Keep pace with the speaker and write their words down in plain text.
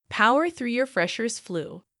Power through your freshers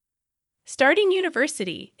flu. Starting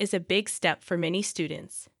university is a big step for many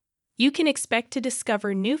students. You can expect to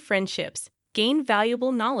discover new friendships, gain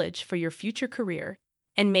valuable knowledge for your future career,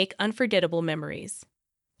 and make unforgettable memories.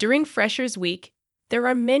 During Freshers Week, there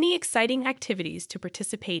are many exciting activities to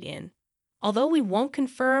participate in, although we won't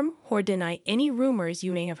confirm or deny any rumors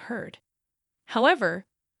you may have heard. However,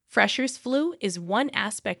 Freshers Flu is one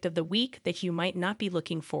aspect of the week that you might not be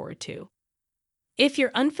looking forward to. If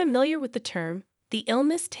you're unfamiliar with the term, the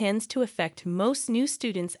illness tends to affect most new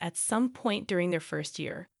students at some point during their first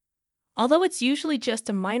year. Although it's usually just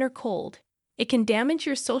a minor cold, it can damage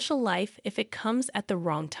your social life if it comes at the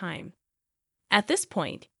wrong time. At this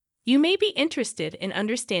point, you may be interested in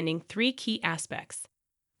understanding 3 key aspects.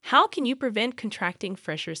 How can you prevent contracting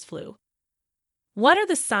freshers flu? What are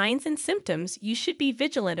the signs and symptoms you should be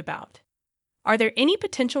vigilant about? Are there any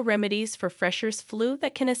potential remedies for freshers flu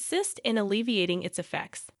that can assist in alleviating its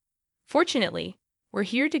effects? Fortunately, we're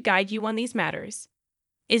here to guide you on these matters.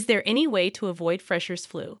 Is there any way to avoid freshers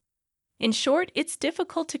flu? In short, it's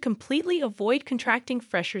difficult to completely avoid contracting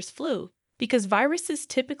freshers flu because viruses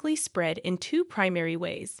typically spread in 2 primary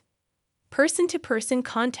ways. Person-to-person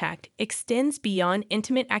contact extends beyond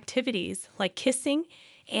intimate activities like kissing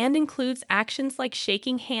and includes actions like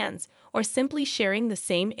shaking hands or simply sharing the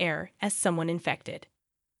same air as someone infected.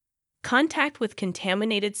 Contact with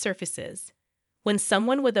contaminated surfaces. When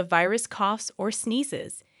someone with a virus coughs or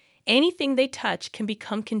sneezes, anything they touch can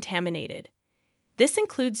become contaminated. This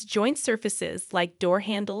includes joint surfaces like door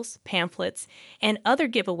handles, pamphlets, and other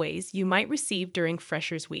giveaways you might receive during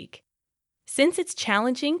Freshers Week. Since it's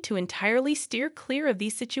challenging to entirely steer clear of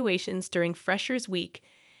these situations during Freshers Week,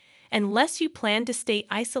 unless you plan to stay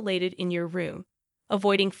isolated in your room,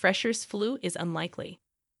 avoiding freshers flu is unlikely.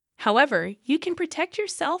 However, you can protect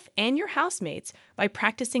yourself and your housemates by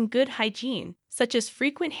practicing good hygiene, such as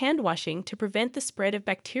frequent hand washing to prevent the spread of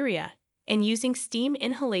bacteria, and using steam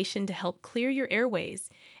inhalation to help clear your airways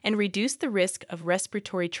and reduce the risk of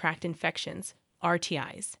respiratory tract infections,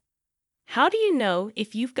 RTIs. How do you know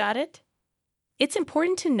if you've got it? It's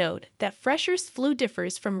important to note that freshers flu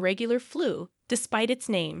differs from regular flu despite its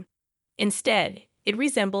name. Instead, it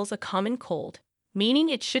resembles a common cold, meaning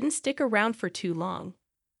it shouldn't stick around for too long.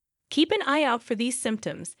 Keep an eye out for these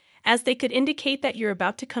symptoms, as they could indicate that you're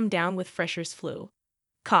about to come down with freshers flu.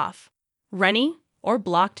 Cough, runny or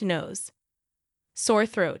blocked nose, sore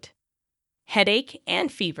throat, headache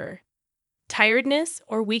and fever, tiredness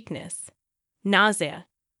or weakness, nausea.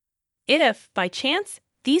 If, by chance,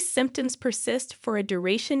 these symptoms persist for a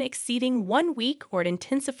duration exceeding 1 week or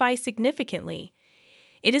intensify significantly,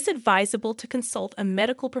 it is advisable to consult a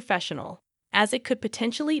medical professional, as it could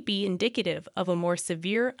potentially be indicative of a more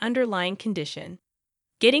severe underlying condition.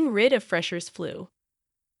 Getting rid of freshers flu.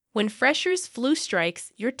 When freshers flu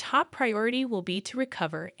strikes, your top priority will be to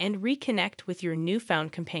recover and reconnect with your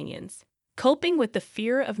newfound companions. Coping with the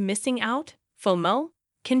fear of missing out, FOMO,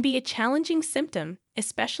 can be a challenging symptom,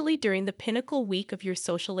 especially during the pinnacle week of your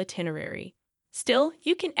social itinerary. Still,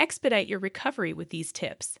 you can expedite your recovery with these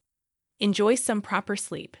tips. Enjoy some proper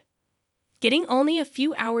sleep. Getting only a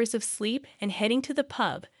few hours of sleep and heading to the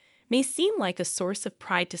pub may seem like a source of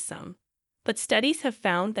pride to some, but studies have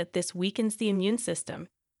found that this weakens the immune system,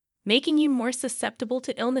 making you more susceptible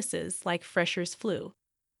to illnesses like freshers flu.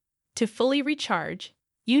 To fully recharge,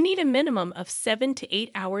 you need a minimum of 7 to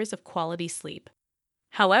 8 hours of quality sleep.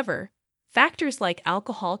 However, factors like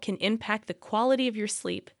alcohol can impact the quality of your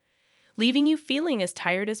sleep, leaving you feeling as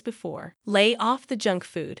tired as before. Lay off the junk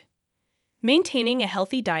food. Maintaining a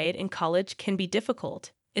healthy diet in college can be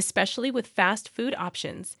difficult, especially with fast food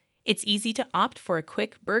options. It's easy to opt for a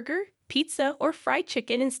quick burger, pizza, or fried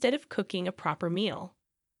chicken instead of cooking a proper meal.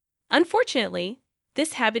 Unfortunately,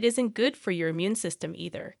 this habit isn't good for your immune system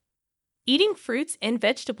either. Eating fruits and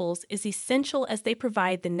vegetables is essential as they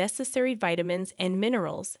provide the necessary vitamins and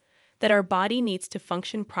minerals that our body needs to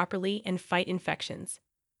function properly and fight infections.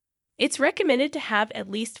 It's recommended to have at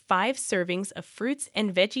least 5 servings of fruits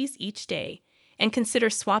and veggies each day, and consider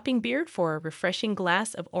swapping beer for a refreshing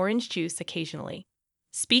glass of orange juice occasionally.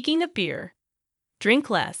 Speaking of beer, drink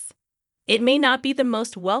less. It may not be the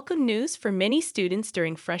most welcome news for many students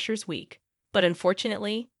during Freshers Week, but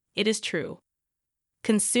unfortunately, it is true.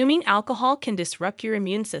 Consuming alcohol can disrupt your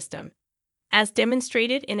immune system, as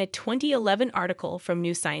demonstrated in a 2011 article from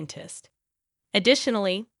New Scientist.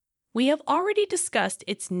 Additionally, we have already discussed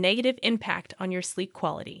its negative impact on your sleep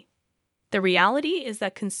quality. The reality is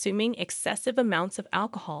that consuming excessive amounts of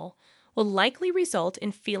alcohol will likely result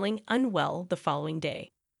in feeling unwell the following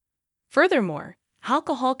day. Furthermore,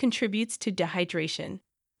 alcohol contributes to dehydration,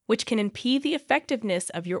 which can impede the effectiveness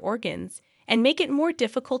of your organs and make it more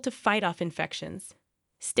difficult to fight off infections.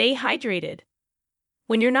 Stay hydrated.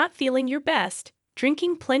 When you're not feeling your best,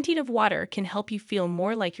 drinking plenty of water can help you feel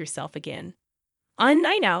more like yourself again. On a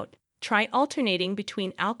night out, try alternating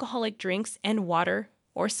between alcoholic drinks and water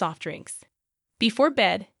or soft drinks. Before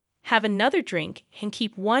bed, have another drink and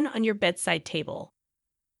keep one on your bedside table.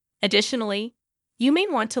 Additionally, you may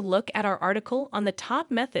want to look at our article on the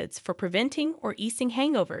top methods for preventing or easing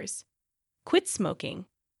hangovers. Quit smoking.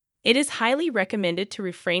 It is highly recommended to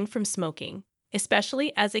refrain from smoking,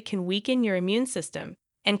 especially as it can weaken your immune system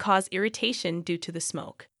and cause irritation due to the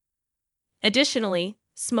smoke. Additionally,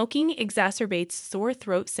 smoking exacerbates sore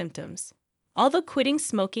throat symptoms. Although quitting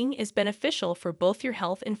smoking is beneficial for both your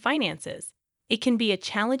health and finances, it can be a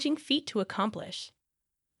challenging feat to accomplish.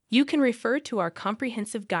 You can refer to our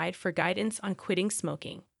comprehensive guide for guidance on quitting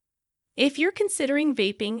smoking. If you're considering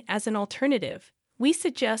vaping as an alternative, we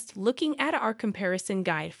suggest looking at our comparison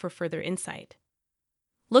guide for further insight.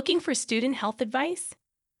 Looking for student health advice?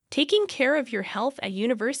 Taking care of your health at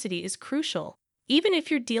university is crucial, even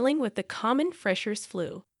if you're dealing with the common freshers'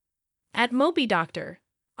 flu. At MobiDoctor,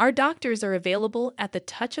 our doctors are available at the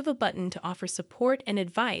touch of a button to offer support and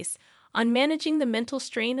advice on managing the mental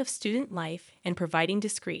strain of student life and providing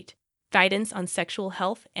discreet guidance on sexual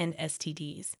health and STDs.